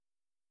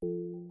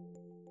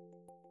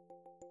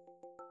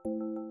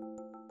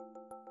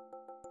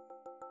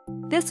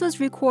This was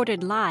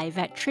recorded live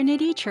at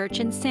Trinity Church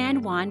in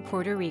San Juan,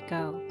 Puerto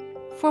Rico.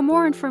 For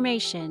more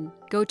information,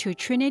 go to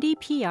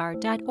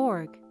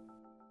trinitypr.org.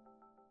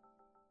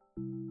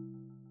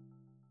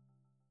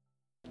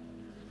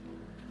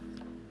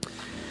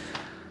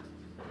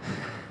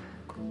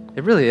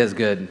 It really is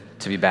good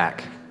to be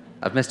back.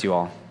 I've missed you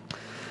all.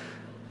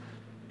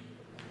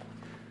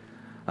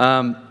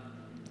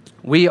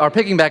 We are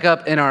picking back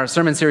up in our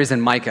sermon series in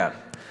Micah.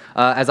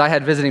 As I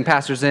had visiting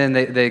pastors in,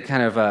 they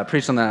kind of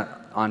preached on that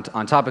on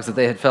topics that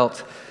they had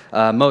felt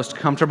most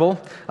comfortable.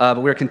 But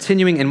we're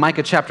continuing in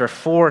Micah chapter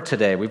 4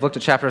 today. We've looked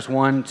at chapters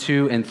 1,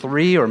 2, and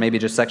 3, or maybe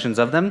just sections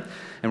of them,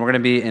 and we're going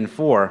to be in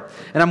 4.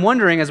 And I'm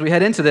wondering, as we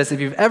head into this,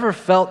 if you've ever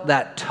felt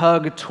that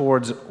tug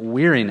towards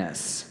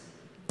weariness.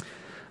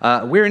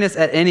 Weariness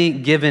at any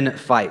given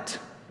fight.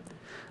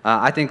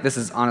 I think this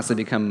has honestly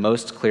become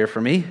most clear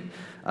for me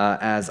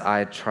as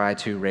I try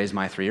to raise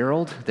my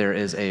 3-year-old. There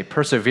is a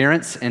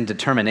perseverance and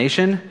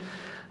determination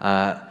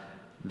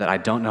that I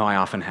don't know I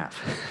often have.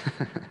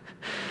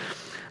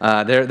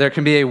 There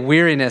can be a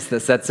weariness that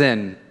sets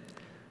in.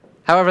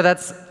 However,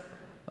 that's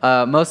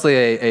mostly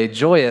a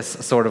joyous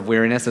sort of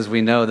weariness, as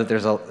we know that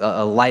there's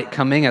a light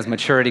coming as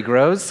maturity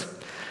grows.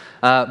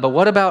 But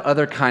what about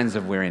other kinds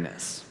of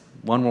weariness?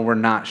 One where we're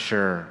not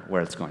sure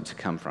where it's going to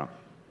come from.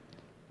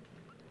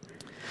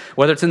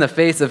 Whether it's in the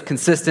face of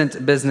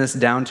consistent business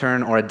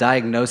downturn or a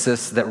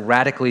diagnosis that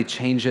radically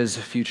changes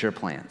future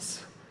plans.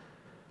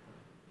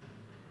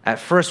 At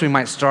first, we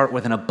might start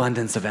with an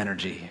abundance of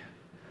energy,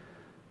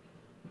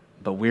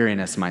 but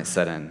weariness might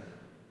set in.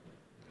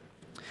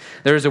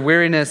 There is a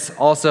weariness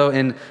also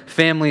in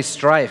family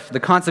strife, the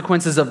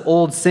consequences of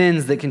old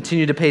sins that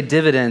continue to pay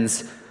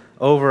dividends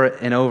over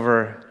and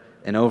over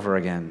and over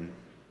again.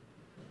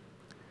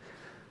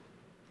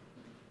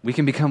 We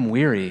can become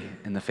weary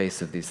in the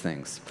face of these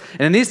things.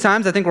 And in these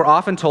times, I think we're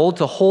often told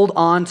to hold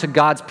on to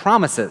God's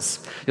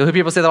promises. You'll hear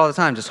people say that all the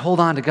time, just hold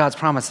on to God's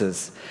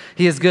promises.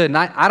 He is good. And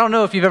I don't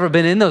know if you've ever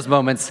been in those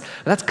moments,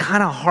 but that's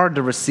kind of hard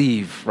to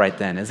receive right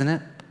then, isn't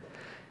it?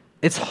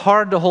 It's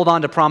hard to hold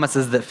on to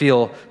promises that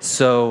feel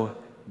so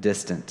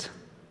distant.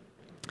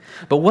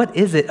 But what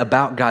is it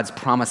about God's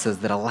promises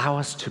that allow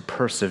us to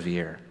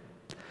persevere?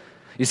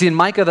 You see, in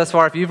Micah thus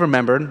far, if you've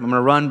remembered, I'm going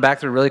to run back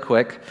through really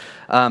quick.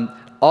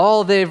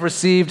 All they've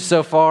received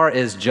so far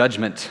is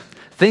judgment.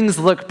 Things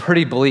look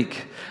pretty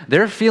bleak.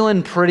 They're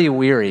feeling pretty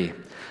weary.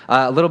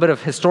 A little bit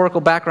of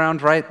historical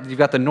background, right? You've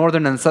got the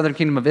northern and the southern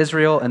kingdom of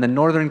Israel, and the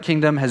northern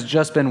kingdom has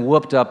just been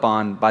whooped up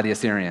on by the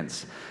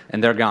Assyrians,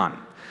 and they're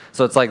gone.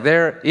 So it's like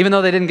even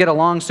though they didn't get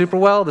along super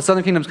well, the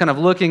southern kingdom's kind of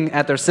looking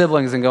at their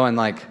siblings and going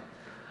like,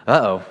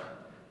 uh-oh.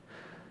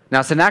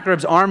 Now,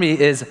 Sennacherib's army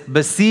is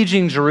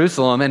besieging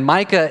Jerusalem, and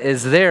Micah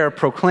is there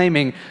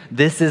proclaiming,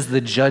 this is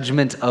the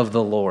judgment of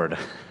the Lord.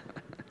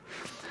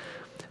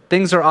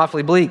 Things are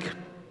awfully bleak.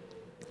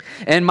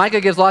 And Micah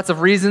gives lots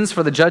of reasons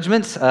for the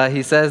judgment.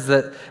 He says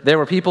that there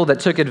were people that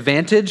took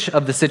advantage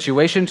of the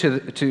situation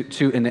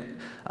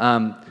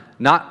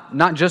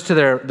not just to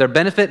their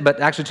benefit, but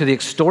actually to the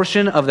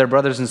extortion of their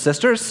brothers and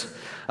sisters.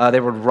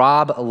 They would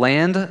rob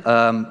land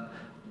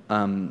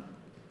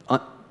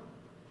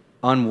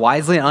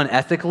unwisely,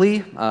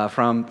 unethically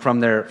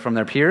from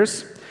their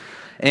peers.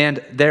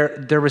 And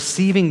they're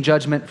receiving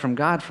judgment from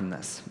God from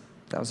this.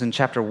 That was in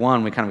chapter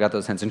 1, we kind of got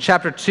those hints. In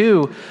chapter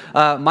 2,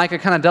 Micah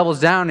kind of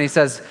doubles down and he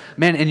says,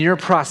 man, in your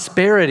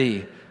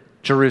prosperity,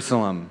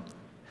 Jerusalem,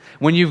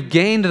 when you've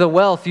gained the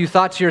wealth, you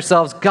thought to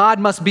yourselves, God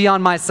must be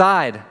on my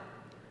side,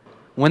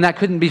 when that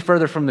couldn't be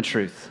further from the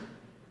truth.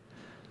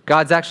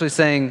 God's actually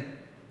saying,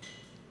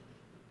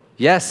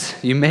 yes,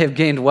 you may have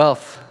gained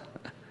wealth,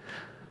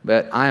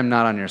 but I am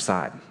not on your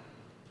side.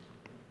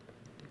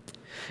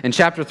 In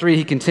chapter 3,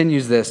 he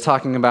continues this,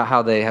 talking about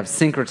how they have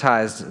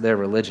syncretized their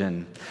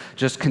religion,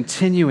 just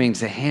continuing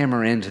to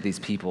hammer into these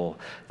people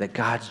that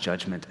God's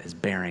judgment is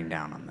bearing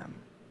down on them.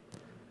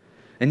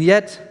 And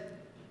yet,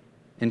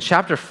 in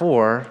chapter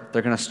 4,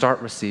 they're going to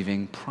start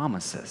receiving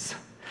promises,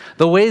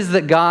 the ways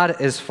that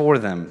God is for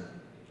them.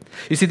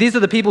 You see, these are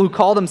the people who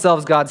call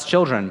themselves God's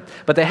children,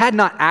 but they had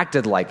not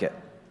acted like it.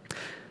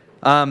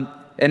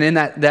 And in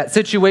that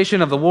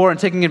situation of the war and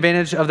taking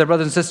advantage of their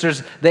brothers and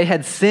sisters, they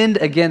had sinned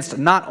against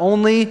not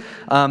only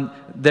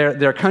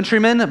their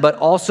countrymen, but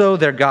also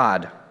their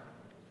God.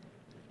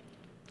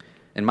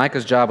 And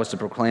Micah's job was to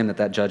proclaim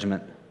that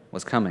judgment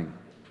was coming.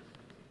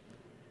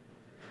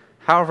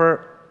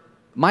 However,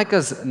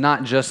 Micah's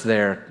not just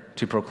there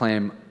to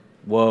proclaim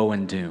woe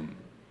and doom.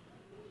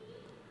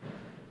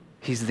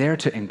 He's there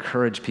to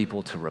encourage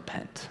people to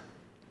repent.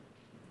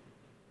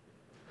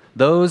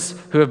 Those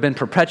who have been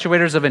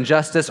perpetuators of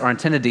injustice are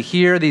intended to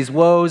hear these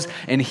woes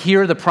and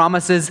hear the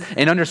promises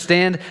and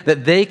understand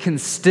that they can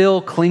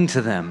still cling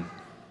to them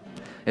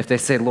if they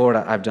say, Lord,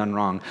 I've done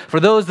wrong.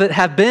 For those that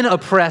have been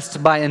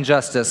oppressed by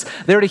injustice,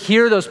 they're to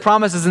hear those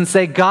promises and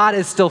say, God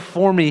is still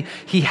for me.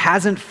 He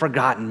hasn't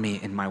forgotten me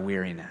in my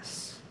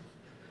weariness.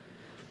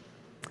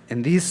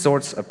 And these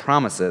sorts of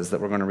promises that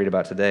we're going to read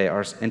about today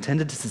are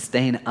intended to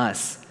sustain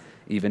us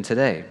even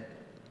today.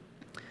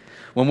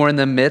 when we're in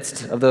the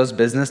midst of those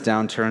business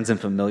downturns and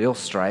familial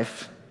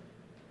strife,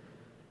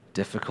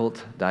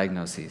 difficult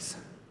diagnoses.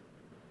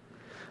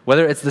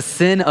 Whether it's the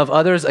sin of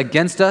others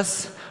against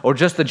us or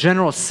just the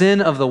general sin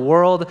of the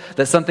world,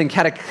 that something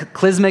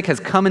cataclysmic has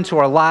come into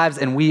our lives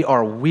and we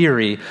are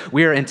weary,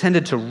 we are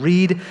intended to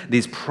read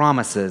these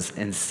promises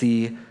and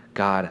see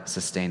God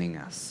sustaining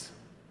us.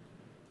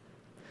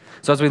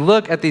 So as we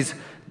look at these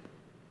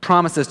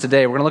promises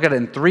today, we're going to look at it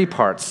in three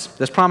parts.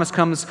 This promise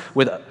comes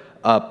with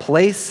a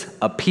place,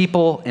 a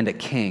people, and a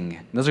king.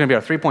 And those are going to be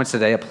our 3 points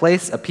today: a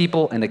place, a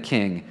people, and a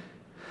king.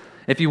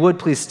 If you would,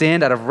 please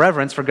stand out of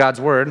reverence for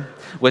God's word,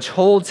 which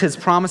holds his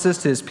promises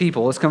to his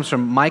people. This comes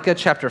from Micah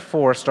chapter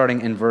 4,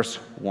 starting in verse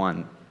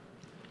 1.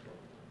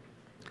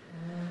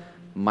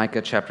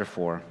 Micah chapter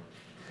 4.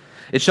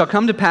 It shall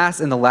come to pass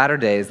in the latter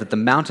days that the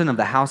mountain of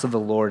the house of the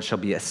Lord shall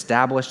be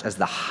established as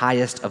the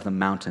highest of the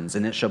mountains,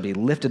 and it shall be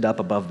lifted up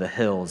above the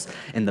hills,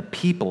 and the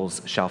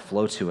peoples shall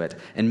flow to it.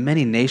 And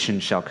many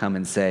nations shall come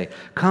and say,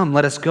 Come,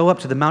 let us go up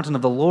to the mountain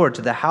of the Lord,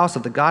 to the house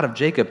of the God of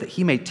Jacob, that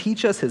he may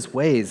teach us his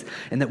ways,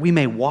 and that we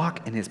may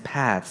walk in his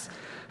paths.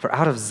 For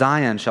out of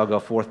Zion shall go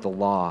forth the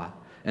law,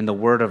 and the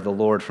word of the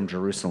Lord from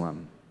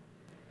Jerusalem.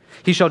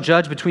 He shall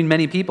judge between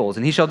many peoples,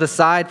 and he shall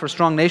decide for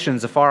strong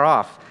nations afar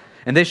off.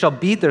 And they shall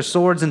beat their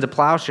swords into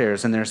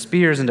plowshares and their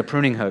spears into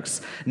pruning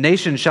hooks.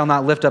 Nation shall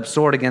not lift up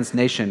sword against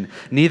nation,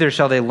 neither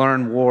shall they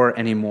learn war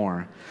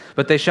anymore.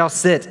 But they shall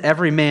sit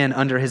every man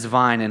under his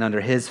vine and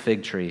under his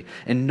fig tree,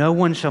 and no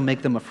one shall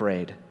make them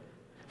afraid,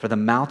 for the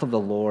mouth of the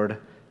Lord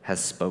has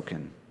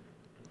spoken.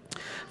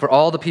 For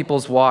all the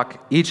peoples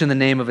walk, each in the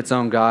name of its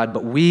own God,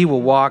 but we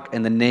will walk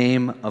in the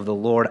name of the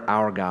Lord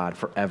our God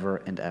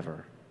forever and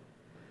ever.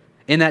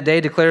 In that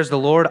day, declares the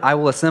Lord, I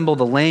will assemble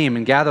the lame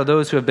and gather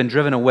those who have been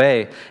driven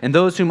away, and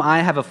those whom I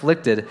have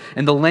afflicted.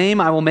 And the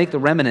lame I will make the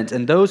remnant,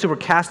 and those who were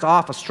cast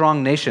off a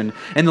strong nation.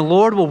 And the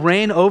Lord will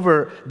reign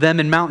over them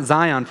in Mount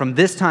Zion from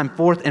this time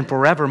forth and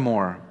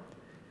forevermore.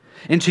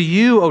 And to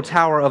you, O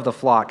tower of the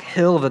flock,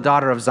 hill of the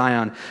daughter of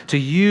Zion, to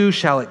you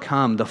shall it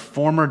come. The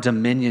former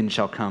dominion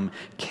shall come,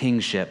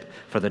 kingship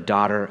for the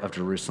daughter of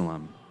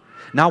Jerusalem.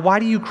 Now why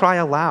do you cry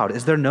aloud?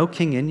 Is there no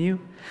king in you?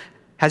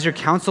 Has your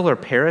counselor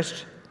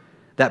perished?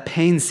 That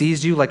pain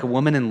seized you like a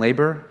woman in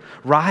labor?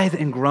 Writhe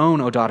and groan,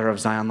 O daughter of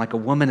Zion, like a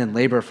woman in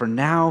labor. For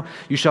now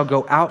you shall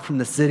go out from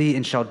the city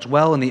and shall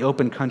dwell in the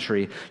open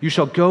country. You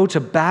shall go to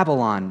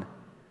Babylon.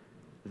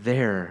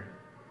 There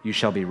you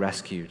shall be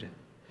rescued.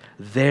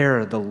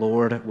 There the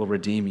Lord will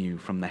redeem you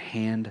from the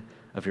hand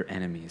of your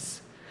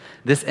enemies.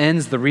 This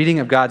ends the reading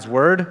of God's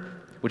word,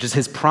 which is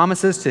his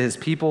promises to his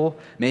people.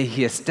 May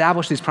he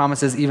establish these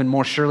promises even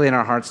more surely in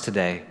our hearts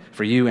today,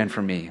 for you and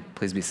for me.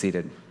 Please be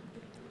seated.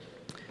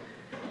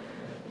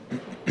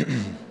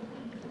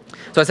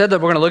 So I said that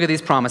we're going to look at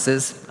these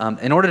promises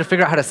in order to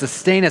figure out how to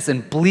sustain us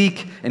in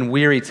bleak and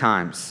weary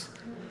times.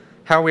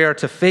 How we are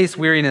to face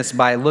weariness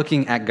by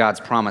looking at God's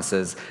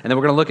promises. And then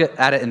we're going to look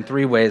at it in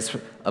three ways: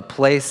 a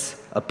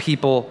place, a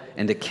people,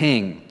 and a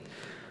king.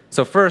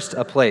 So first,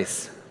 a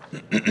place.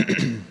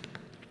 Have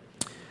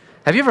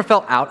you ever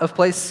felt out of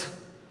place?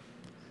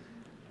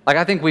 Like,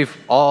 I think we've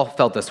all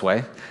felt this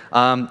way.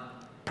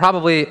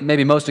 Probably,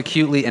 maybe most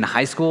acutely in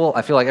high school.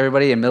 I feel like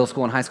everybody in middle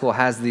school and high school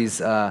has these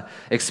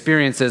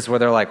experiences where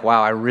they're like,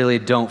 wow, I really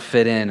don't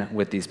fit in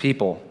with these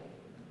people.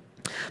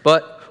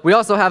 But we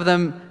also have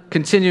them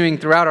continuing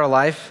throughout our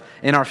life,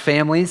 in our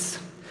families,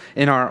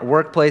 in our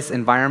workplace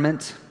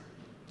environment,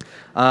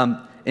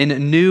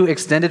 in new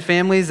extended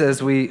families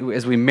as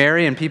we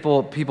marry and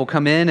people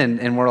come in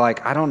and we're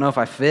like, I don't know if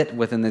I fit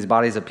within these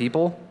bodies of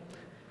people.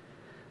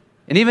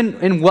 And even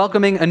in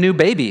welcoming a new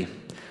baby.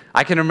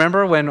 I can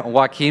remember when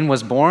Joaquin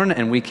was born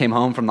and we came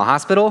home from the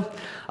hospital,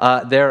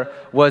 there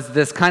was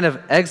this kind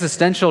of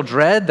existential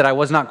dread that I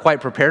was not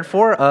quite prepared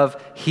for of,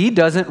 he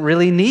doesn't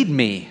really need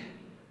me.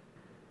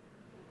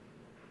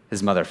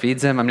 His mother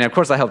feeds him. I mean, of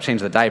course I help change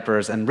the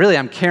diapers, and really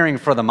I'm caring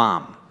for the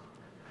mom.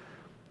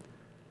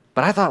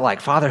 But I thought like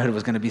fatherhood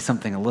was going to be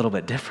something a little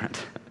bit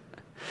different.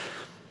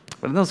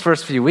 But in those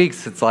first few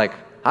weeks, it's like,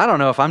 I don't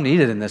know if I'm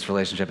needed in this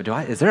relationship.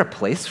 Is there a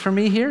place for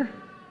me here?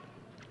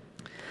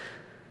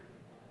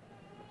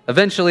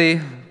 Eventually,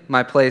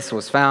 my place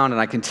was found, and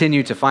I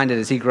continue to find it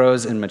as he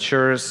grows and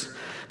matures.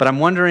 But I'm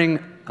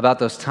wondering about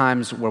those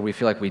times where we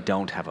feel like we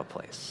don't have a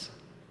place.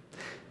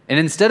 And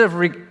instead of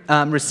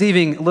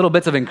receiving little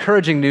bits of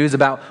encouraging news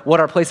about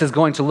what our place is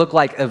going to look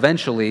like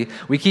eventually,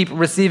 we keep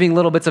receiving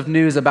little bits of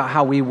news about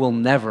how we will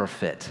never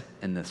fit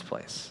in this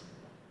place.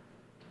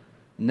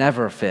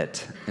 Never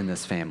fit in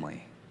this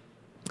family.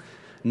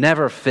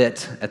 Never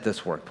fit at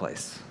this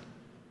workplace.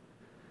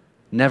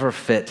 Never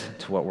fit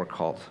to what we're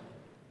called.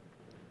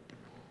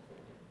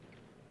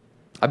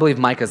 I believe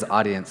Micah's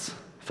audience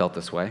felt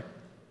this way.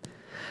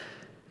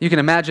 You can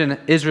imagine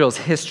Israel's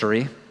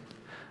history,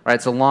 right?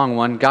 It's a long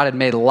one. God had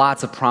made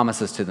lots of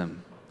promises to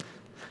them.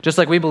 Just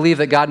like we believe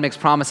that God makes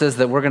promises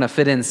that we're going to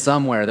fit in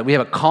somewhere, that we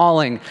have a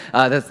calling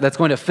that's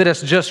going to fit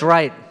us just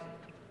right.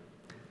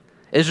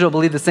 Israel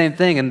believed the same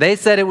thing, and they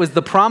said it was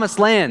the promised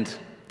land.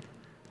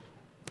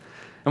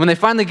 And when they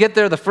finally get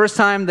there the first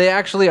time, they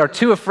actually are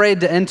too afraid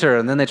to enter,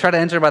 and then they try to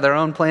enter by their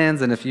own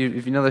plans, and if you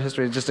know the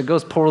history, it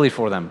goes poorly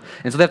for them.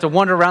 And so they have to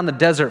wander around the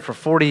desert for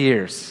 40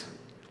 years.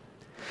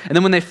 And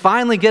then when they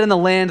finally get in the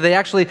land, they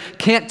actually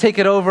can't take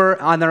it over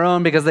on their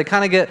own because they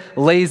kind of get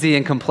lazy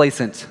and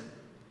complacent.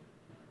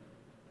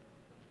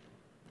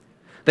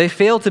 They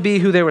fail to be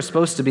who they were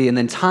supposed to be, and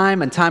then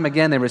time and time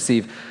again they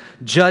receive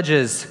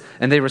judges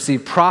and they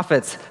receive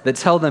prophets that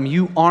tell them,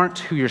 you aren't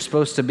who you're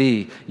supposed to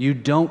be. You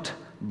don't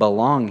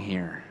belong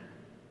here.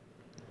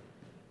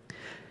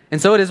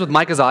 And so it is with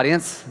Micah's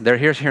audience. They're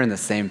hearing the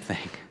same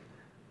thing.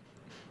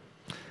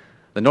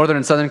 The northern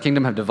and southern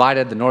kingdom have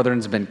divided. The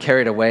northerns have been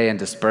carried away and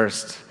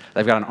dispersed.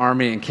 They've got an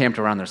army encamped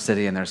around their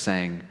city, and they're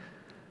saying,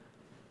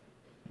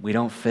 we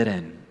don't fit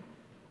in.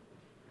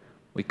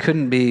 We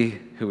couldn't be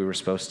who we were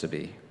supposed to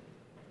be.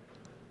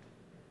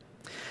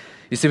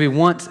 You see, we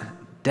want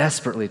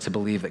desperately to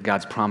believe that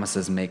God's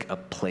promises make a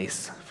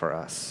place for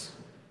us.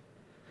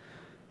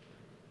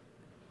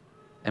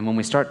 And when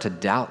we start to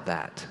doubt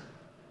that,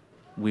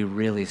 we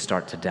really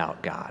start to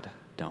doubt God,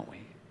 don't we?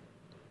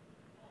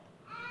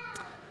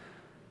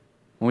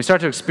 When we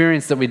start to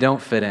experience that we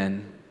don't fit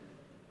in,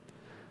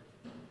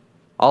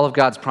 all of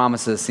God's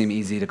promises seem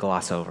easy to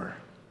gloss over.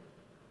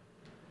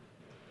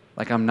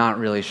 Like I'm not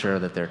really sure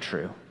that they're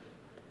true.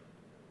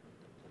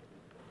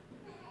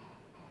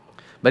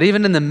 But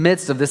even in the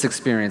midst of this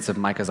experience of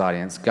Micah's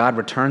audience, God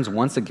returns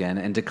once again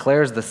and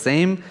declares the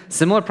same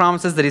similar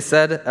promises that he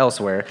said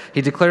elsewhere.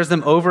 He declares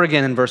them over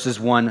again in verses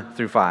 1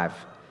 through 5.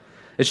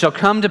 It shall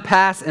come to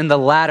pass in the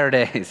latter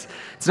days.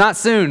 It's not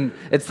soon,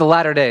 it's the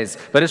latter days.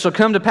 But it shall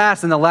come to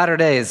pass in the latter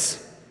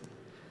days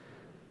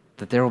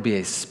that there will be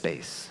a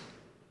space,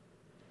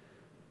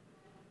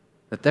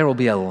 that there will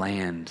be a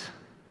land,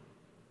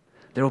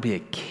 there will be a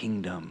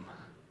kingdom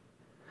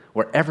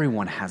where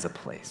everyone has a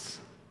place.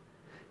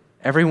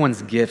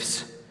 Everyone's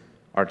gifts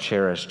are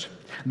cherished.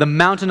 The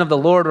mountain of the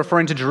Lord,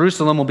 referring to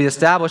Jerusalem, will be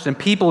established and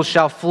people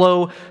shall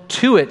flow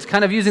to it,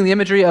 kind of using the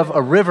imagery of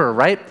a river,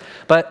 right?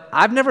 But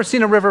I've never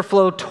seen a river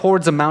flow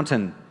towards a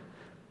mountain.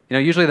 You know,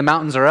 usually the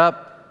mountains are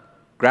up,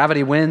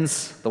 gravity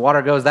wins, the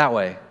water goes that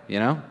way, you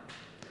know?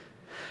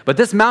 But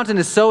this mountain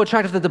is so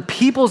attractive that the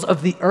peoples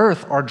of the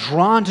earth are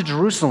drawn to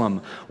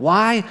Jerusalem.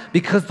 Why?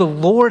 Because the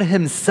Lord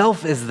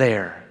himself is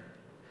there.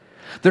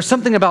 There's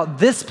something about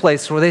this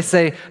place where they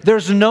say,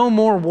 there's no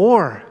more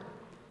war.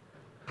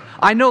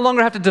 I no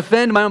longer have to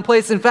defend my own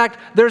place. In fact,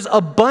 there's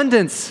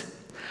abundance.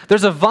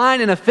 There's a vine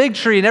and a fig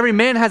tree, and every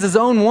man has his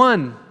own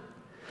one.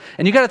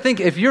 And you got to think,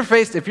 if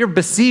you're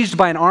besieged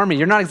by an army,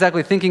 you're not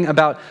exactly thinking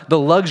about the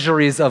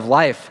luxuries of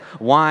life,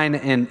 wine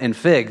and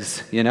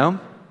figs, you know,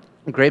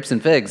 grapes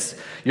and figs.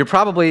 You're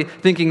probably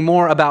thinking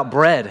more about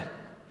bread.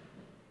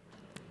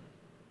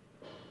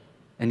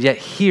 And yet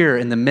here,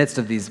 in the midst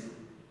of these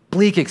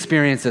bleak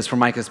experiences for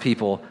Micah's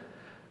people,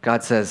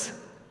 God says,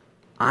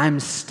 I'm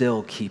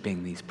still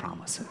keeping these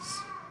promises.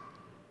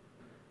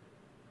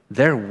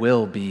 There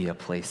will be a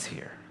place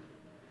here.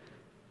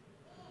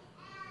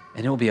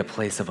 And it will be a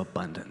place of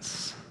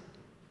abundance.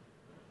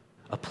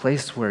 A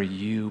place where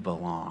you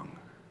belong.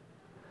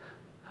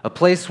 A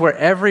place where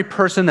every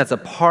person that's a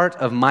part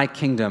of my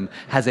kingdom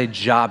has a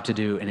job to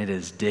do, and it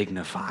is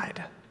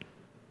dignified.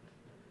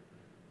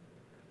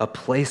 A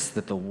place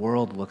that the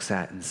world looks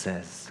at and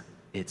says,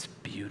 it's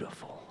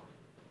beautiful.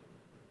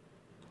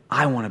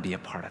 I want to be a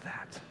part of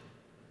that.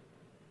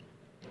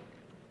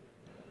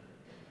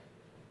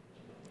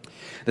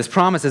 This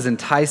promise is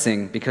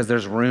enticing because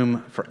there's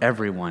room for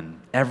everyone.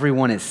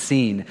 Everyone is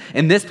seen.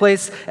 In this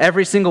place,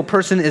 every single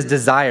person is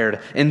desired.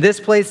 In this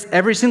place,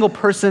 every single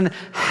person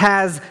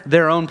has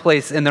their own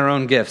place and their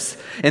own gifts.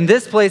 In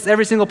this place,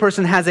 every single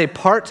person has a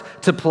part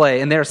to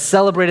play, and they're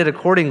celebrated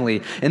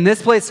accordingly. In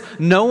this place,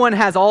 no one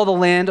has all the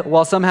land,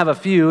 while some have a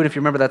few, and if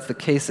you remember, that's the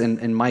case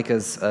in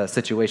Micah's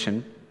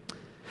situation.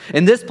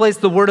 In this place,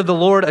 the word of the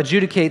Lord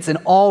adjudicates, and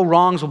all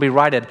wrongs will be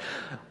righted.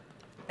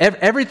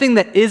 Everything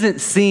that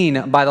isn't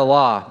seen by the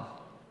law,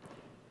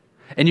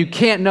 and you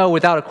can't know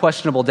without a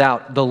questionable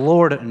doubt, the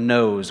Lord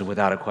knows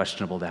without a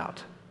questionable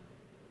doubt.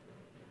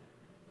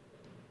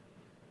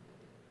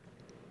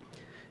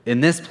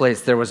 In this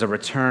place, there was a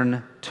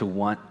return to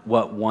what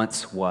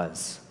once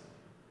was,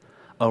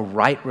 a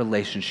right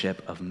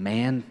relationship of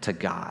man to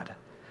God,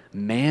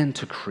 man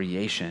to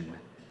creation,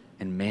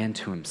 and man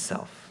to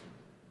himself.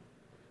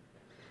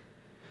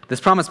 This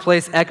promised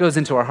place echoes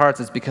into our hearts.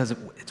 It's because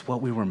it's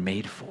what we were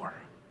made for.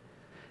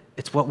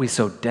 It's what we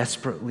so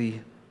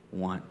desperately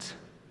want.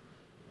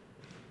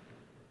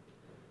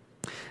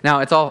 Now,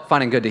 it's all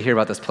fine and good to hear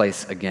about this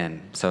place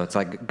again. So it's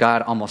like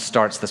God almost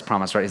starts this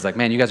promise, right? He's like,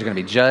 man, you guys are going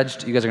to be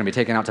judged. You guys are going to be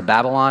taken out to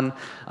Babylon.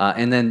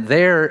 And then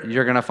there,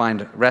 you're going to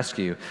find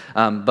rescue.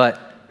 But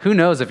who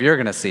knows if you're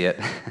going to see it?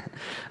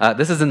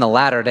 This is in the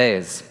latter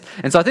days.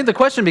 And so I think the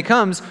question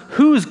becomes,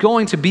 who's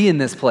going to be in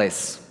this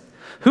place?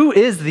 Who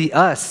is the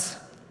us?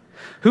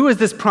 Who is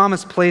this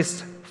promise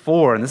placed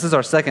for? And this is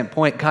our second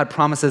point. God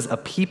promises a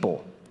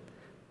people.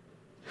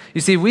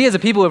 You see, we as a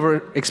people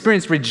have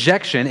experienced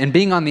rejection and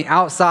being on the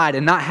outside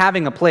and not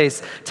having a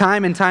place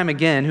time and time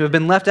again, who have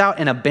been left out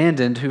and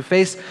abandoned, who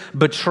face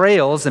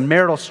betrayals and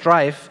marital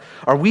strife.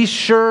 Are we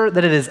sure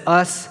that it is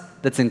us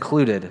that's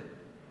included?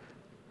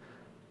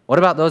 What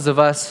about those of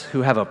us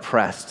who have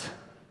oppressed?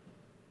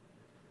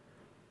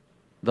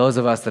 Those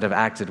of us that have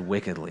acted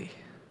wickedly?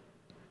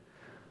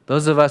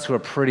 Those of us who are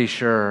pretty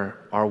sure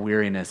our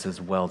weariness is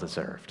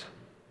well-deserved?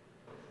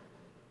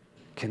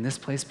 Can this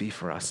place be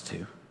for us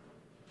too?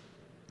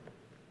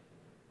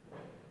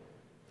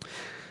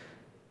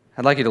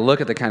 I'd like you to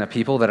look at the kind of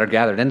people that are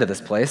gathered into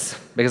this place,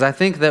 because I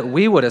think that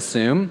we would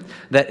assume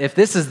that if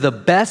this is the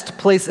best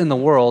place in the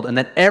world and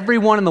that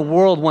everyone in the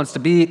world wants to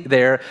be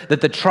there,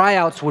 that the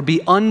tryouts would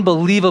be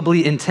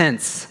unbelievably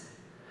intense.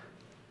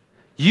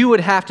 You would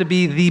have to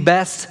be the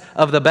best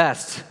of the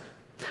best,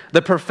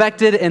 the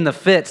perfected and the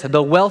fit,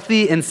 the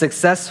wealthy and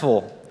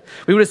successful.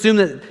 We would assume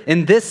that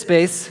in this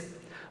space,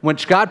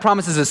 which God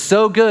promises is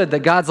so good, that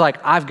God's like,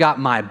 I've got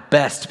my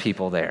best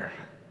people there.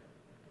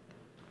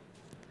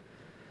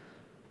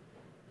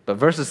 But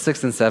verses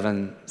 6 and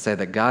 7 say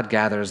that God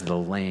gathers the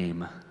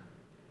lame,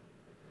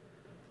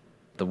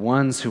 the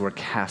ones who were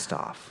cast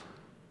off.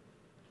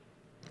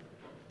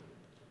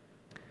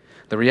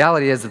 The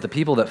reality is that the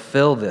people that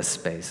fill this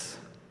space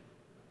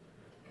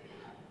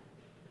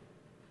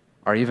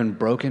are even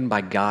broken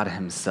by God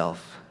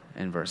himself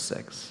in verse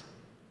 6.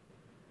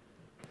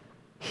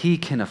 He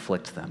can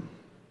afflict them.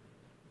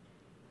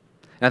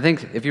 And I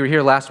think if you were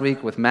here last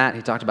week with Matt,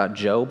 he talked about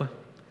Job.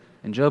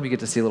 In Job, you get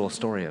to see a little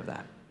story of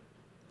that.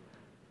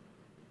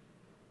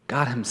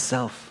 God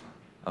himself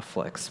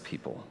afflicts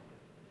people.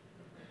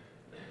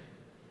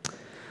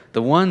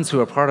 The ones who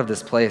are part of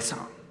this place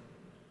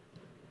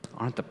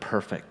aren't the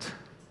perfect,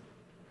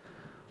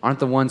 aren't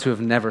the ones who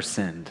have never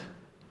sinned,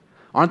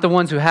 aren't the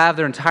ones who have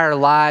their entire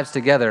lives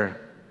together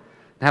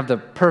and have the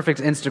perfect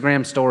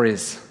Instagram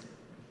stories.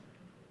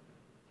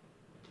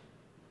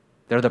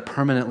 They're the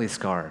permanently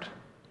scarred,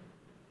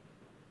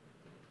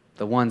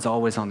 the ones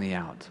always on the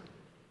out,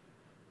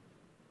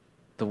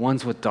 the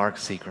ones with dark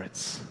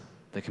secrets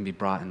that can be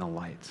brought in the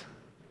light.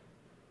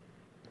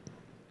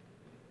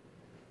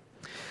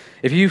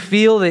 If you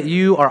feel that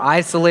you are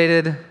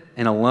isolated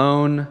and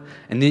alone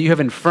and that you have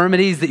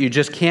infirmities that you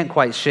just can't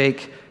quite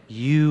shake,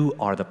 you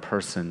are the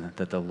person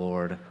that the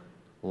Lord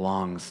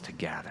longs to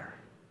gather.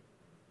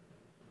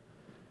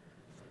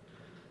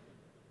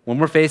 When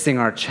we're facing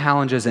our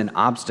challenges and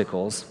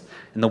obstacles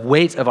and the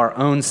weight of our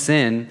own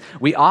sin,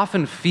 we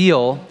often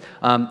feel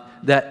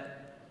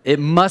that it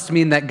must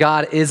mean that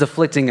God is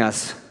afflicting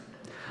us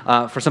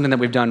for something that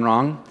we've done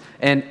wrong.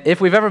 And if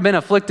we've ever been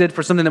afflicted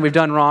for something that we've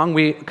done wrong,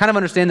 we kind of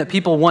understand that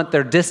people want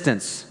their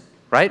distance,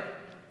 right?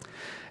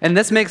 And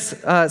this makes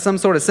some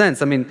sort of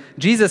sense. I mean,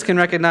 Jesus can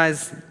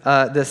recognize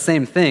this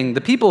same thing.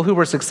 The people who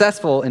were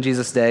successful in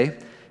Jesus' day,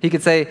 he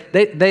could say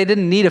they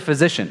didn't need a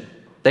physician.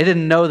 They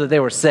didn't know that they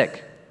were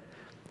sick.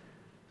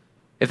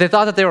 If they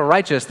thought that they were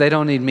righteous, they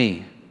don't need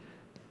me.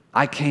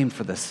 I came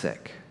for the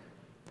sick.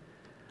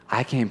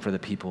 I came for the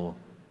people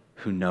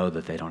who know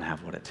that they don't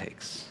have what it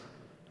takes.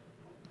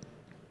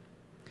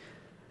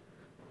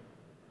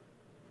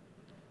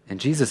 And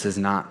Jesus is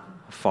not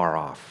far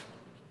off.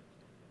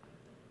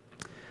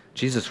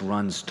 Jesus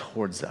runs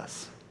towards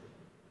us.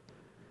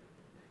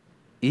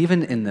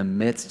 Even in the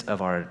midst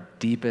of our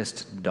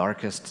deepest,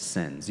 darkest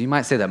sins. You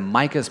might say that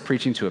Micah's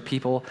preaching to a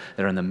people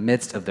that are in the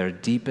midst of their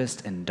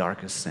deepest and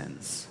darkest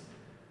sins.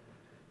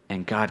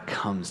 And God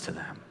comes to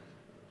them.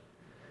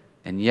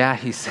 And yeah,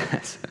 he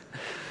says,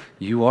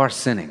 you are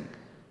sinning.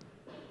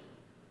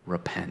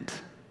 Repent.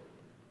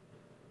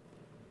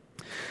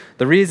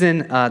 The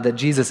reason that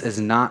Jesus is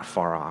not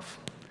far off,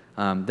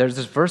 there's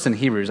this verse in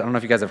Hebrews, I don't know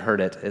if you guys have heard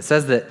it. It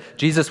says that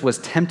Jesus was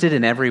tempted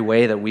in every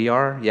way that we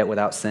are, yet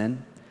without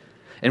sin.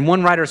 And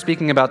one writer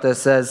speaking about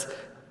this says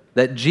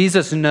that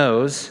Jesus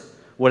knows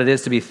what it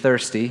is to be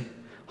thirsty,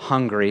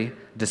 hungry,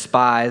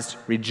 despised,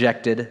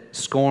 rejected,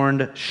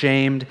 scorned,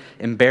 shamed,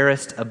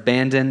 embarrassed,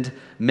 abandoned,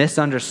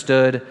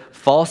 misunderstood,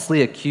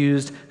 falsely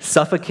accused,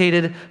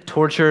 suffocated,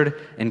 tortured,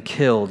 and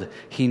killed.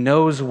 He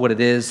knows what it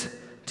is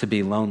to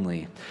be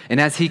lonely. And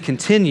as he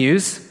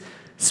continues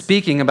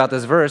speaking about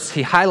this verse,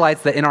 he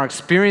highlights that in our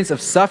experience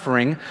of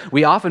suffering,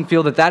 we often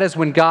feel that that is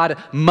when God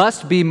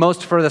must be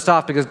most furthest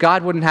off, because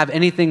God wouldn't have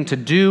anything to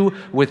do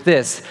with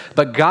this.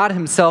 But God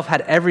himself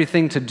had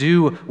everything to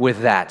do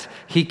with that.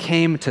 He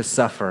came to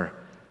suffer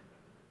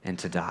and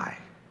to die.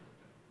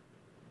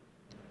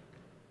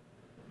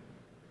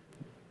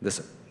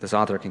 This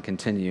author can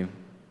continue.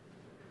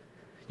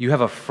 You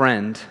have a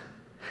friend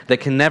that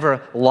can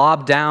never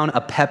lob down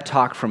a pep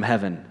talk from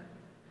heaven.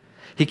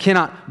 He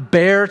cannot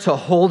bear to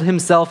hold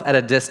himself at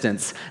a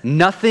distance.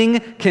 Nothing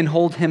can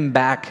hold him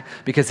back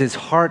because his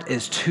heart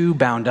is too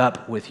bound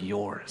up with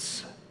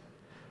yours.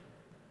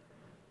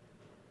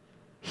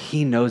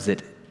 He knows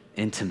it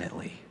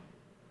intimately.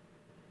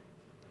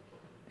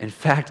 In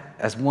fact,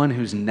 as one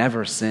who's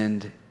never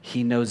sinned,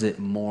 he knows it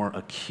more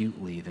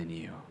acutely than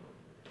you.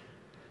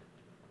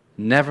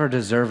 Never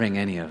deserving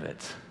any of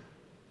it.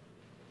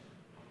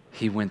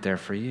 He went there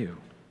for you.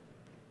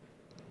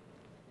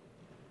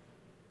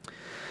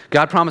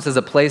 God promises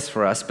a place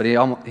for us, but he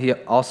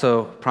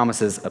also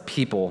promises a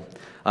people.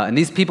 And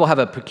these people have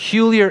a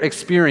peculiar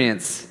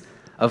experience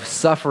of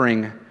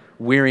suffering,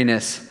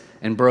 weariness,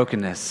 and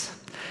brokenness.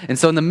 And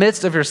so in the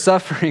midst of your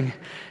suffering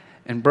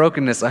and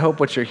brokenness, I hope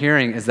what you're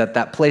hearing is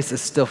that place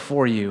is still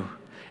for you,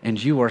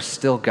 and you are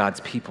still God's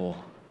people.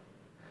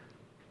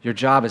 Your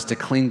job is to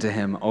cling to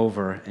him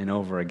over and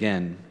over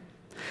again.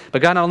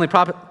 But God not only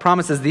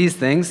promises these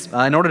things,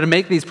 in order to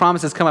make these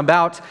promises come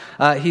about,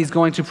 he's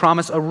going to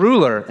promise a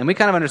ruler. And we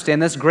kind of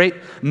understand this. Great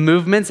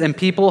movements and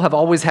people have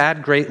always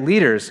had great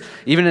leaders.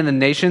 Even in a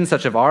nation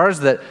such as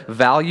ours that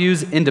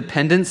values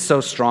independence so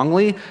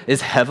strongly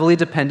is heavily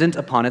dependent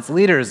upon its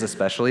leaders,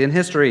 especially in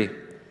history.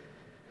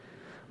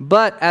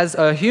 But as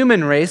a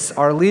human race,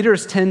 our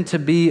leaders tend to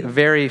be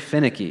very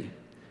finicky.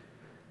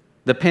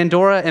 The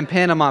Pandora and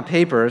Panama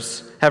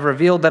Papers have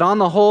revealed that on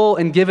the whole,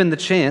 and given the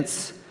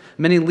chance,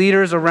 many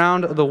leaders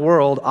around the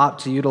world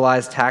opt to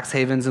utilize tax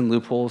havens and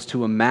loopholes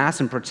to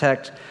amass and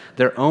protect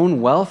their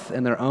own wealth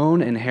and their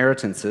own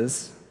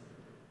inheritances.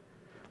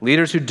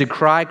 Leaders who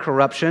decry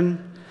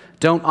corruption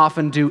don't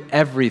often do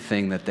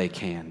everything that they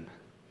can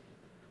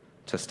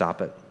to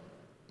stop it.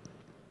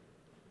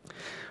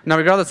 Now,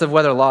 regardless of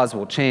whether laws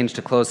will change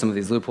to close some of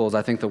these loopholes,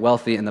 I think the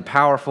wealthy and the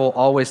powerful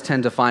always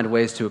tend to find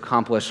ways to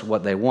accomplish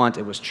what they want.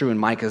 It was true in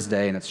Micah's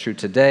day, and it's true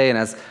today. And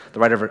as the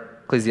writer of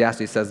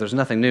Ecclesiastes says, there's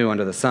nothing new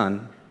under the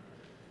sun.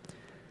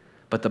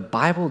 But the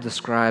Bible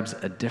describes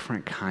a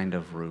different kind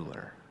of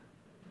ruler,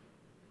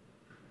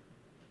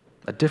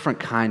 a different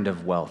kind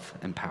of wealth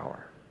and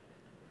power,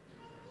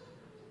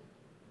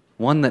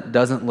 one that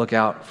doesn't look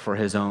out for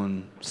his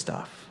own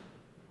stuff,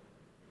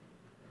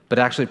 but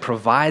actually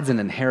provides an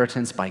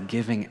inheritance by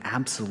giving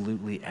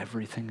absolutely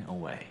everything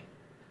away,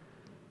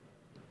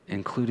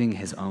 including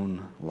his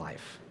own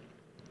life.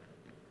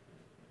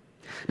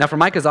 Now, for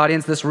Micah's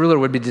audience, this ruler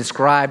would be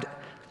described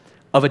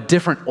of a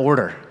different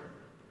order,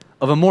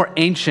 of a more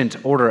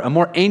ancient order, a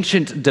more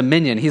ancient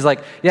dominion. He's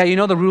like, yeah, you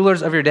know the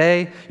rulers of your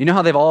day? You know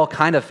how they've all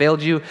kind of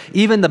failed you?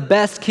 Even the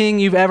best king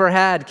you've ever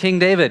had, King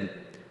David,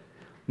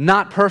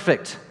 not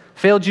perfect,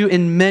 failed you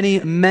in many,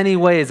 many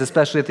ways,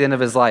 especially at the end of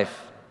his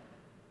life.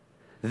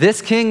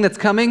 This king that's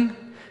coming,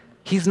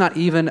 he's not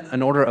even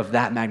an order of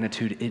that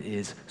magnitude. It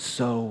is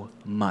so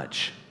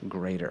much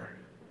greater.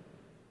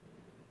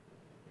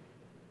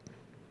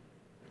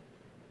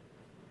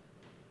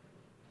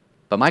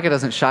 But Micah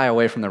doesn't shy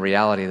away from the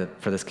reality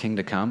that for this king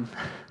to come,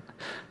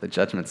 the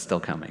judgment's still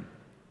coming.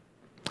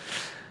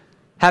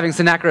 Having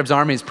Sennacherib's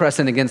armies press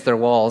in against their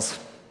walls,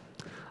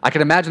 I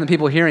can imagine the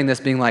people hearing this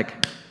being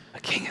like,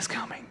 a king is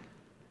coming.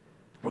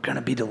 We're going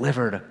to be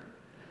delivered.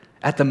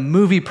 At the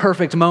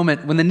movie-perfect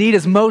moment, when the need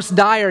is most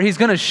dire, he's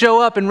going to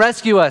show up and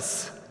rescue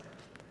us.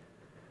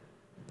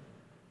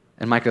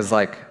 And Micah's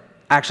like,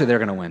 actually, they're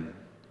going to win.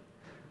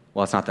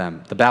 Well, it's not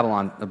them. The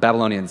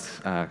Babylonians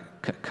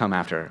come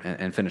after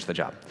and finish the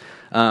job.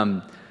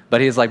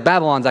 But he's like,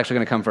 Babylon's actually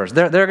going to come first.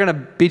 They're going to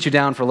beat you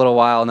down for a little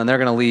while, and then they're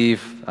going to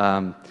leave.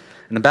 And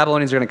the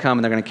Babylonians are going to come,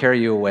 and they're going to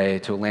carry you away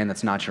to a land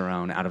that's not your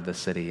own, out of the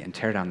city, and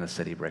tear down the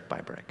city brick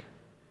by brick.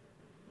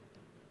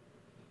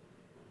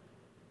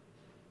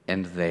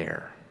 And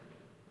there,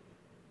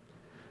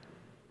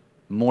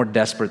 more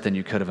desperate than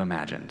you could have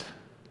imagined,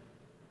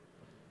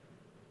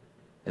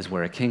 is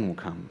where a king will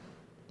come.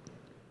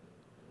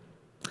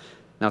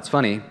 Now, it's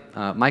funny,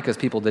 Micah's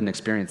people didn't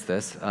experience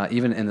this.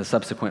 Even in the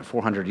subsequent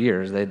 400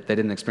 years, they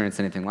didn't experience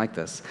anything like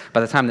this.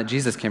 By the time that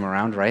Jesus came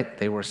around, right,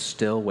 they were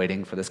still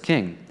waiting for this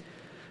king.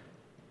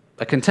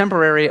 A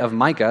contemporary of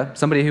Micah,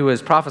 somebody who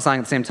was prophesying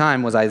at the same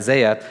time, was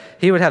Isaiah.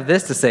 He would have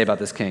this to say about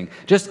this king.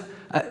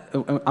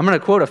 I'm going to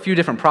quote a few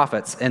different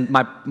prophets, and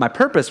my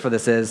purpose for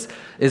this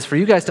is for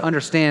you guys to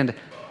understand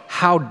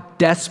how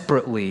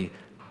desperately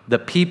the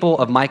people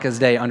of Micah's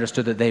day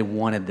understood that they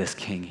wanted this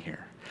king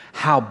here.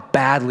 How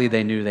badly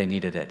they knew they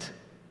needed it.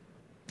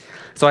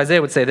 So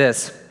Isaiah would say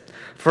this,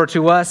 "For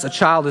to us a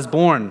child is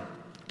born,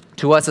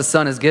 to us a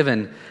son is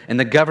given, and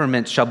the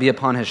government shall be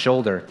upon his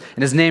shoulder.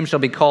 And his name shall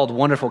be called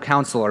Wonderful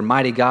Counselor,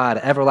 Mighty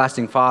God,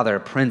 Everlasting Father,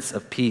 Prince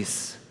of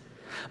Peace."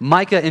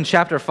 Micah in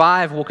chapter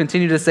 5 will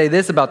continue to say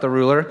this about the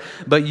ruler,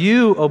 "But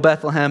you, O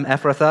Bethlehem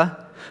Ephrathah,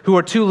 who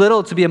are too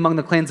little to be among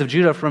the clans of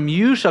Judah, from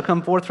you shall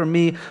come forth from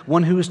me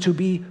one who is to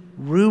be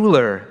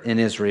ruler in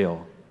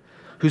Israel,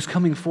 whose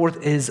coming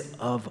forth is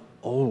of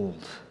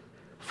old,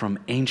 from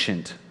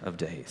ancient of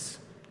days."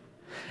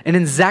 And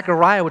in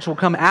Zechariah, which will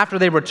come after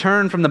they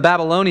return from the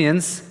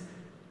Babylonians,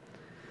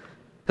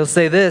 he'll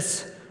say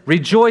this,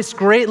 "Rejoice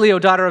greatly, O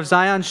daughter of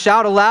Zion.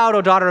 Shout aloud,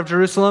 O daughter of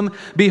Jerusalem.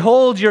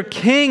 Behold, your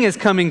king is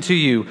coming to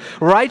you.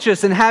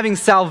 Righteous and having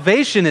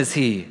salvation is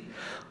he.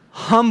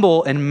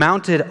 Humble and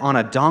mounted on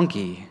a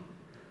donkey,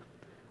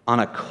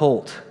 on a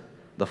colt,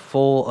 the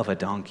foal of a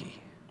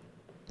donkey."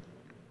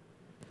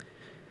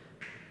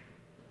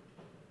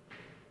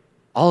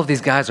 All of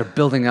these guys are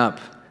building up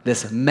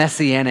this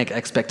messianic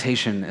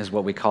expectation, is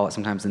what we call it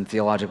sometimes in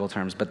theological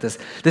terms, but this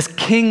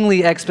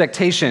kingly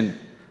expectation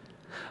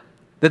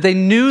that they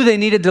knew they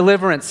needed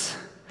deliverance.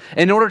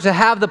 In order to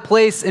have the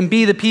place and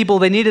be the people,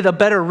 they needed a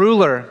better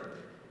ruler.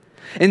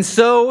 And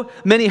so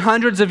many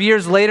hundreds of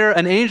years later,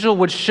 an angel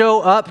would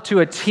show up to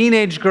a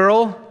teenage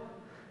girl.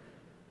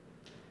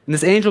 And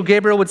this angel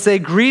Gabriel would say,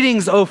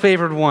 "Greetings, O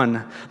favored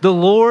one. The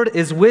Lord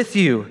is with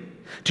you.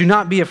 Do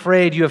not be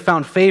afraid. You have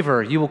found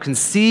favor. You will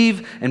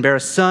conceive and bear a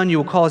son. You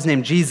will call his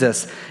name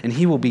Jesus, and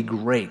he will be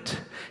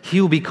great.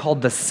 He will be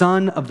called the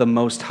Son of the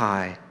Most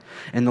High.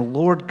 And the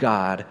Lord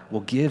God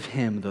will give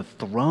him the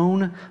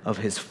throne of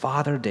his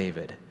father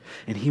David,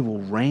 and he will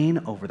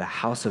reign over the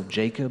house of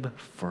Jacob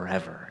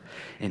forever.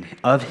 And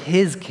of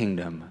his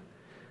kingdom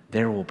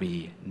there will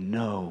be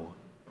no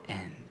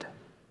end."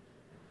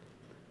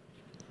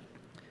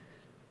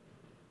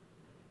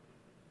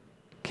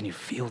 Can you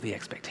feel the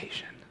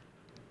expectation?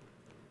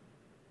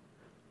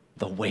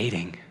 The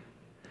waiting.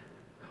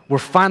 We're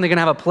finally going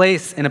to have a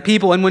place and a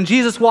people. And when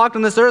Jesus walked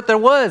on this earth, there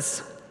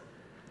was.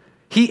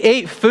 He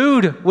ate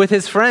food with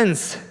his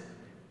friends.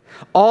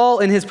 All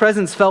in his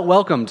presence felt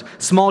welcomed.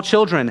 Small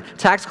children,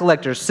 tax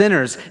collectors,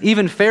 sinners,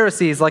 even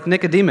Pharisees like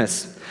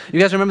Nicodemus. You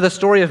guys remember the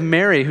story of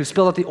Mary who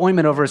spilled out the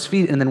ointment over his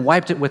feet and then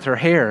wiped it with her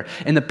hair.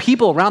 And the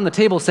people around the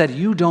table said,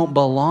 "You don't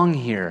belong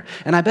here."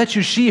 And I bet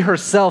you she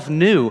herself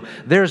knew,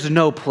 "There's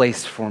no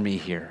place for me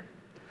here."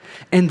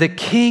 And the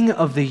King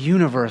of the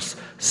universe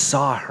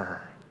saw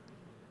her,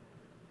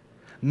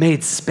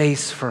 made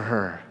space for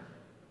her,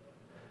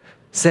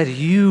 said,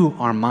 "You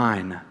are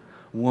mine,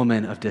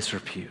 woman of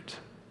disrepute.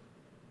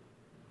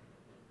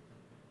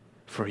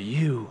 For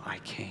you I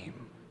came."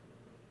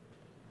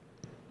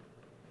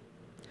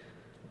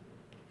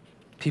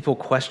 People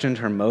questioned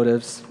her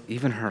motives,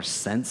 even her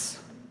sense,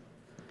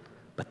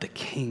 but the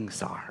king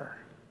saw her.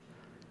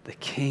 The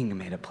king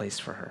made a place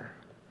for her.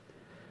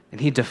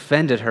 And he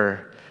defended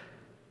her,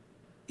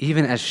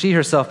 even as she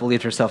herself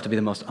believed herself to be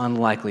the most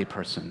unlikely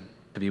person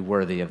to be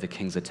worthy of the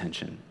king's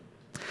attention.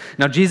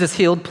 Now, Jesus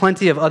healed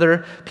plenty of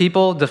other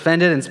people,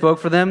 defended and spoke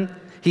for them.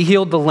 He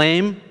healed the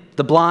lame,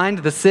 the blind,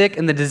 the sick,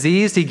 and the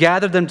diseased. He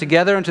gathered them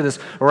together into this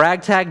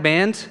ragtag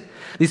band.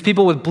 These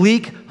people with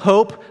bleak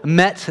hope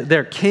met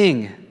their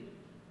king.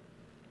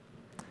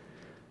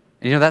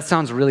 And you know, that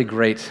sounds really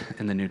great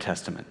in the New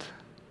Testament.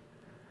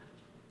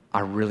 I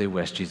really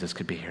wish Jesus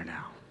could be here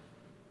now.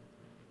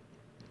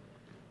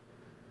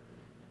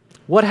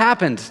 What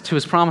happened to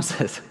his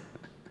promises?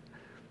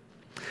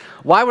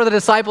 Why were the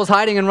disciples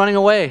hiding and running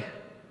away?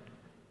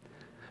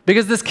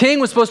 Because this king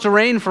was supposed to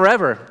reign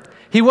forever.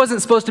 He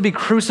wasn't supposed to be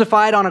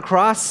crucified on a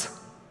cross.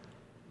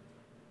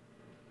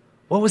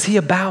 What was he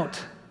about?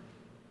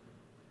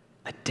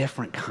 A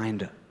different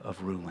kind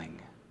of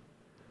ruling,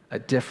 a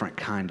different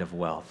kind of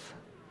wealth,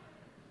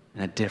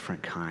 and a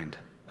different kind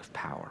of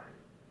power.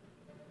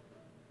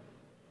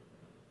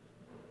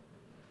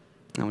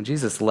 Now, when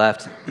Jesus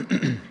left,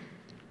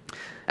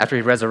 after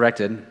he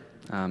resurrected,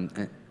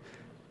 and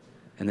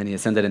then he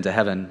ascended into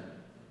heaven,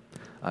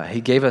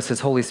 he gave us his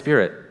Holy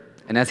Spirit.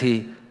 And as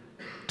he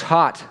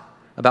taught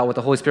about what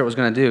the Holy Spirit was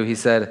going to do, he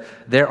said,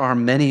 "There are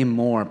many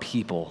more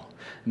people,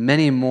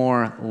 many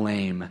more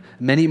lame,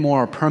 many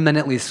more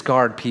permanently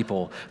scarred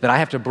people that I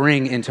have to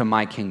bring into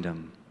my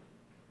kingdom.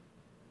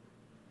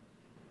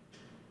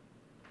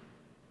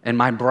 And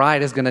my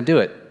bride is going to do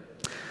it."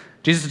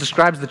 Jesus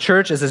describes the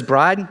church as his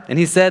bride, and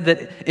he said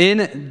that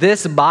in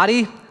this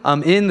body,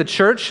 in the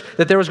church,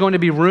 that there was going to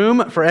be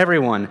room for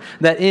everyone.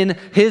 That in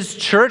his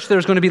church, there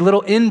was going to be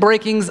little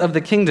inbreakings of the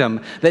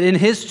kingdom. That in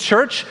his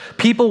church,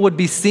 people would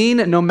be seen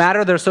no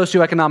matter their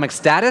socioeconomic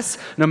status,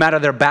 no matter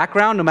their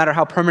background, no matter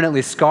how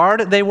permanently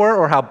scarred they were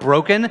or how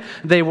broken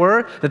they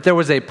were, that there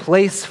was a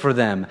place for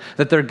them,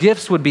 that their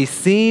gifts would be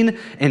seen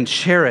and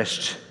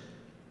cherished.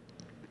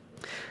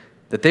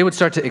 That they would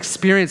start to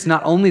experience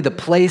not only the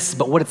place,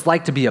 but what it's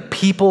like to be a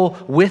people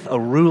with a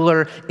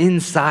ruler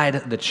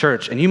inside the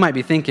church. And you might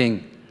be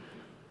thinking,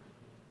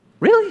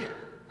 really?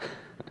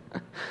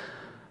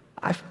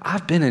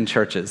 I've been in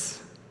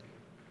churches.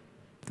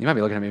 You might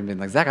be looking at me and being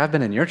like, "Zach, I've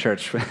been in your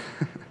church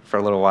for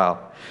a little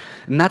while."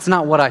 And that's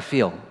not what I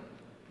feel.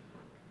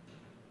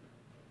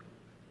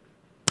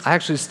 I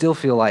actually still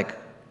feel like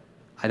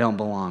I don't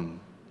belong,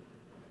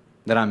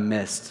 that I'm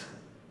missed,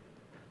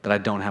 that I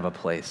don't have a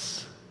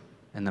place,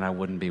 and that I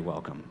wouldn't be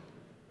welcome.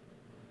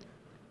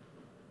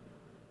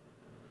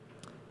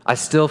 I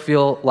still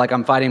feel like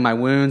I'm fighting my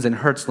wounds and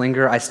hurts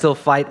linger. I still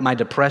fight my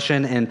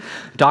depression, and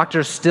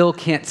doctors still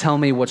can't tell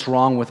me what's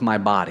wrong with my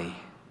body.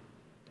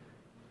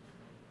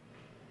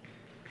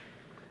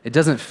 It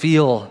doesn't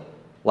feel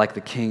like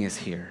the king is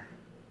here.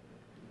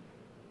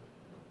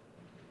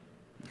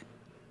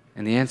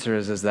 And the answer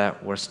is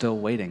that we're still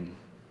waiting.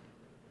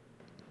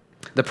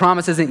 The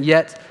promise isn't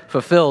yet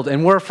fulfilled,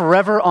 and we're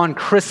forever on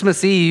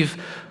Christmas Eve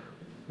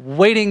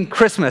waiting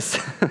Christmas.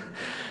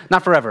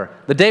 Not forever.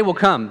 The day will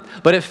come,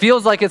 but it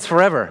feels like it's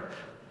forever.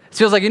 It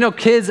feels like,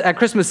 kids at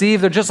Christmas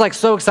Eve, they're just like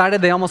so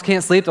excited they almost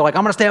can't sleep. They're like,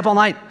 "I'm going to stay up all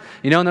night,"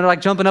 and they're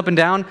like jumping up and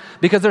down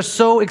because they're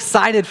so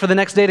excited for the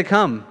next day to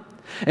come.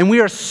 And we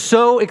are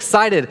so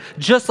excited,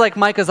 just like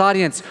Micah's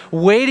audience,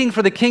 waiting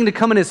for the king to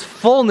come in his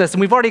fullness.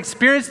 And we've already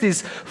experienced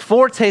these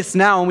foretastes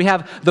now, and we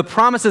have the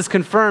promises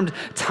confirmed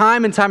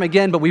time and time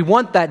again, but we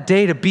want that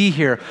day to be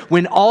here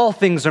when all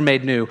things are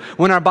made new,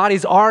 when our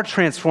bodies are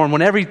transformed,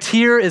 when every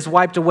tear is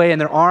wiped away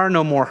and there are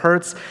no more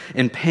hurts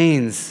and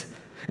pains.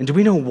 And do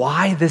we know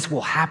why this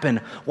will happen?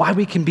 Why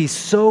we can be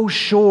so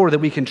sure that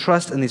we can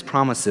trust in these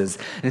promises?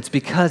 And it's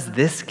because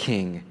this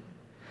king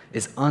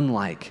is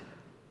unlike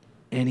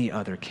any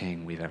other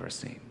king we've ever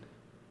seen.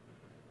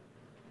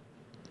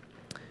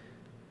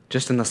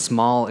 Just in the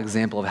small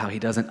example of how he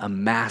doesn't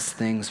amass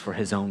things for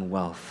his own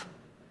wealth,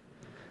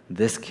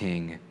 this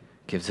king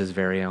gives his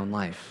very own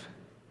life.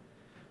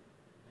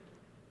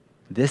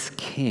 This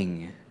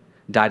king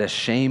died a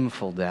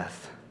shameful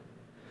death.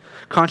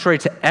 Contrary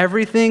to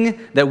everything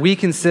that we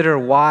consider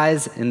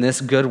wise in this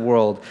good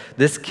world,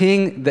 this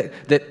king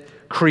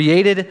that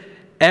created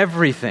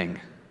everything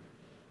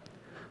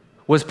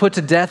was put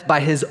to death by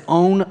his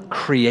own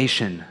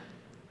creation,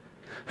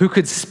 who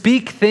could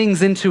speak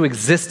things into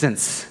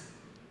existence.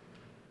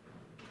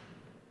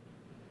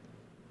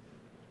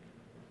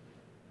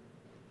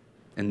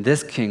 And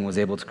this king was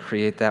able to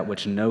create that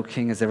which no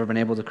king has ever been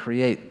able to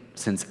create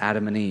since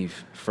Adam and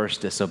Eve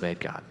first disobeyed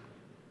God.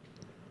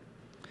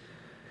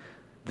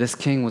 This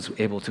king was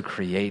able to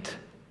create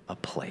a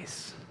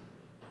place.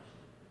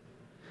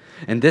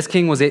 And this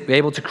king was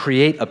able to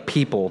create a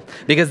people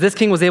because this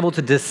king was able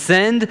to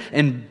descend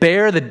and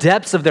bear the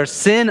depths of their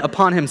sin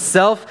upon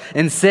himself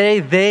and say,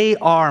 they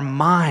are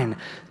mine.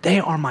 They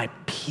are my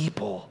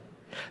people.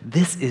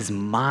 This is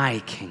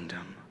my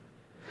kingdom.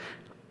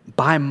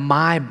 By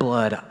my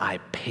blood, I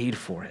paid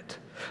for it.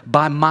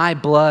 By my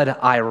blood,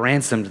 I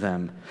ransomed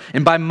them.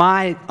 And by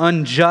my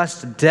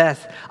unjust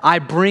death, I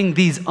bring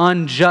these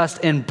unjust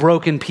and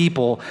broken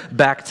people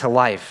back to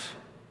life.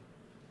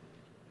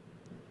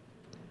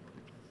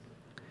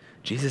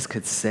 Jesus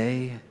could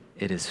say,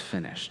 it is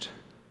finished,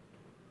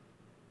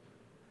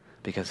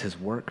 because his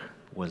work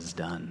was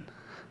done.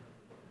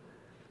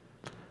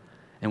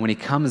 And when he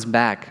comes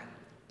back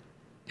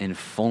in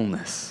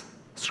fullness,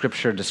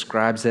 Scripture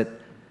describes it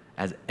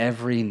as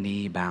every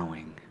knee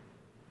bowing,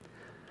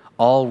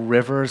 all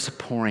rivers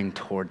pouring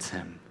towards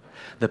him,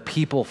 the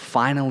people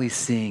finally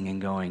seeing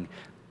and going,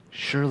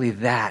 surely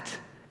that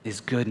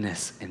is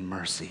goodness and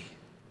mercy.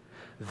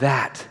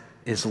 That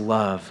is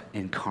love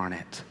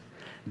incarnate.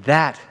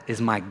 That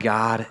is my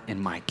God and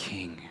my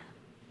King.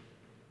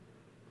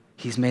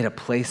 He's made a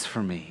place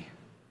for me.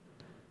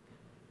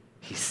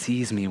 He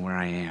sees me where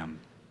I am,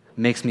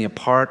 makes me a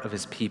part of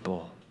his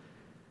people,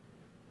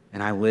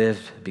 and I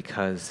live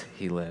because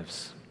he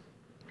lives.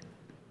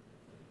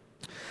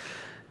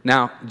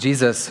 Now,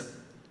 Jesus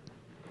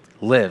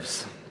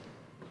lives.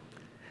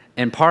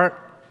 And part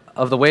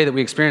of the way that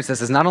we experience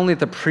this is not only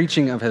the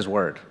preaching of his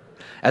word,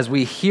 as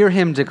we hear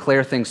him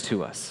declare things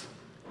to us,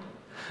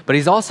 but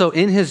he's also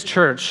in his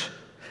church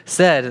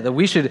said that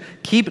we should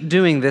keep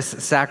doing this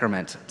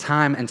sacrament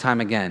time and time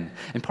again.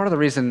 And part of the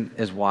reason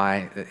is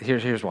why,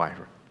 here's why.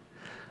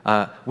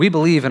 We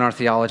believe in our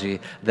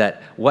theology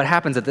that what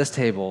happens at this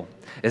table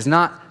is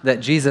not that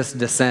Jesus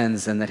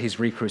descends and that he's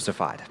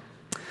re-crucified.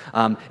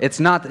 It's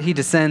not that he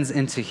descends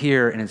into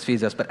here and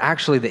feeds us, but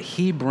actually that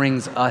he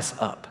brings us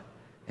up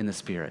in the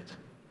Spirit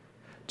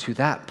to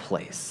that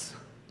place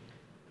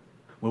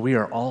where we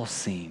are all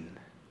seen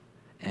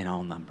and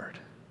all numbered.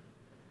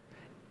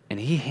 And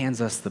he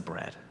hands us the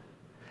bread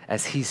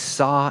as he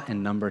saw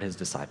and numbered his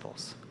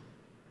disciples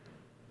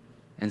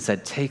and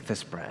said, take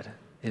this bread.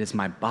 It is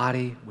my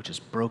body which is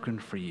broken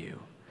for you.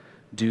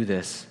 Do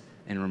this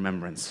in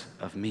remembrance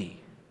of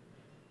me.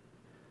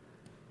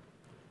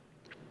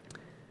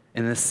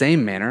 In the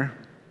same manner,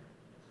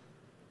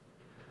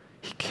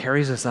 he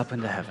carries us up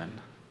into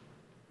heaven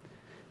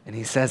and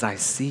he says, I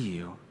see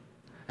you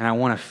and I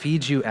want to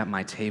feed you at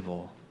my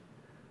table.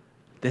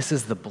 This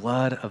is the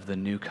blood of the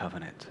new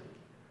covenant,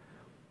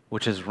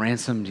 which has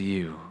ransomed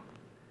you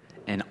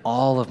and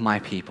all of my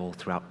people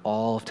throughout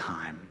all of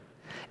time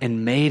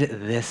and made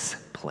this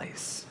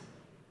place.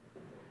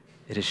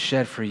 It is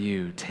shed for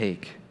you.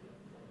 Take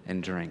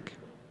and drink.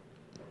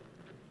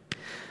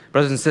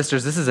 Brothers and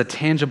sisters, this is a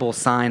tangible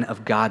sign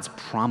of God's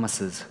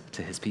promises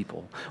to his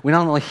people. We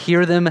not only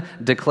hear them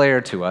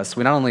declared to us,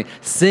 we not only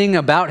sing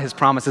about his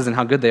promises and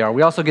how good they are,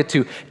 we also get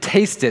to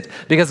taste it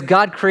because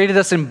God created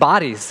us in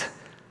bodies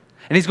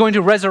and he's going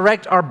to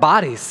resurrect our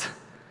bodies.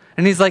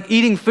 And he's like,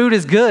 eating food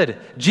is good.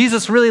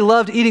 Jesus really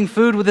loved eating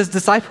food with his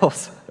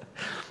disciples.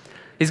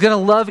 He's going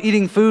to love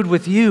eating food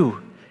with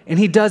you, and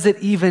he does it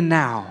even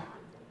now.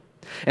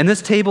 And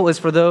this table is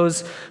for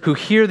those who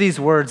hear these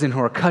words and who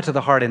are cut to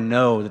the heart and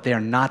know that they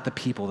are not the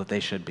people that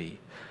they should be,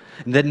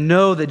 and that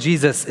know that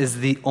Jesus is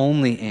the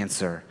only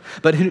answer,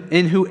 but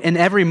who in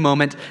every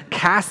moment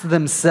cast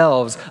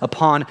themselves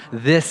upon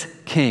this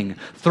King,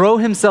 throw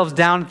themselves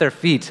down at their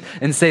feet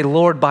and say,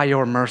 Lord, by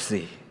your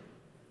mercy.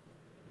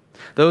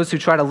 Those who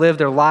try to live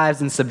their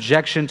lives in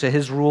subjection to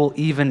his rule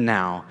even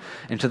now,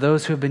 and to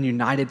those who have been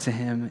united to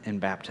him in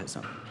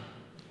baptism.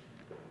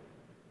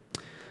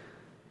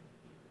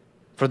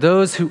 For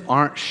those who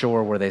aren't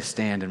sure where they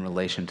stand in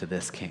relation to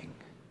this king,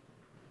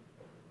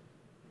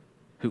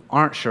 who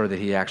aren't sure that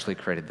he actually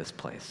created this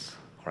place,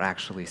 or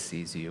actually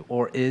sees you,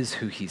 or is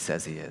who he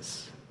says he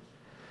is,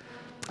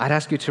 I'd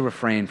ask you to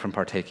refrain from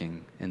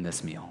partaking in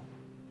this meal.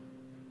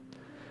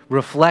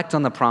 Reflect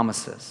on the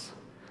promises.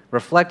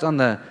 Reflect on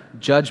the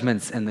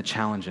judgments and the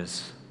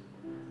challenges.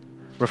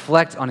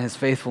 Reflect on his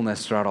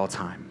faithfulness throughout all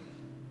time.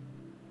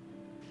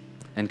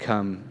 And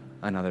come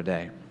another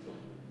day.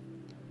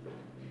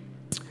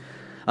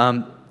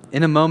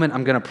 In a moment,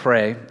 I'm going to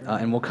pray,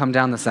 and we'll come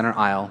down the center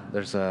aisle.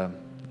 There's a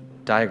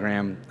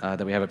diagram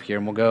that we have up here,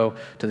 and we'll go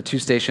to the two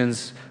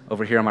stations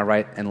over here on my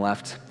right and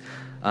left,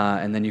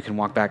 and then you can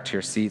walk back to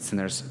your seats, and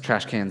there's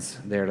trash cans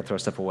there to throw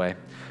stuff away.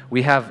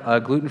 We have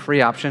a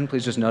gluten-free option.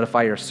 Please just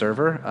notify your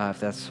server if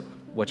that's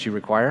what you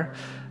require.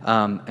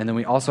 And then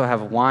we also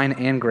have wine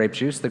and grape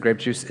juice. The grape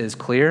juice is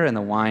clear, and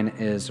the wine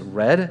is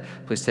red.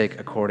 Please take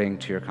according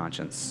to your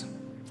conscience.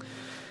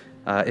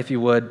 If you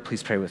would,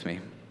 please pray with me.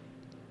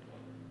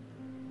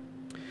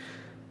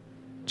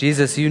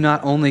 Jesus, you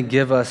not only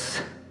give us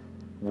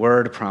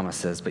word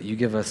promises, but you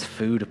give us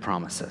food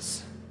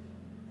promises.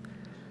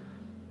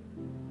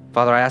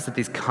 Father, I ask that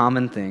these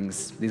common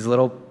things, these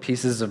little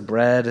pieces of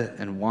bread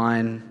and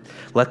wine,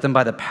 let them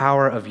by the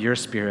power of your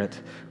Spirit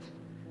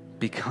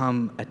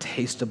become a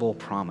tasteable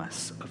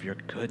promise of your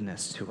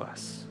goodness to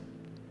us.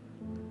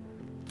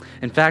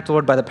 In fact,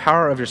 Lord, by the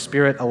power of your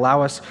Spirit,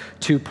 allow us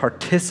to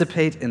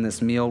participate in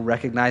this meal,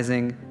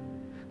 recognizing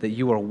that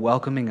you are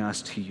welcoming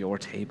us to your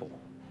table,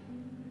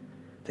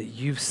 that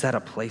you've set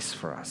a place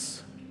for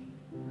us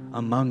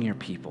among your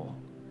people,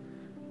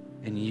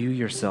 and you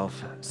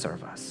yourself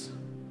serve us.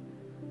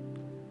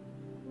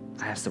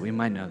 I ask that we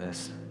might know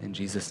this in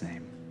Jesus'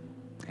 name.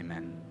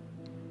 Amen.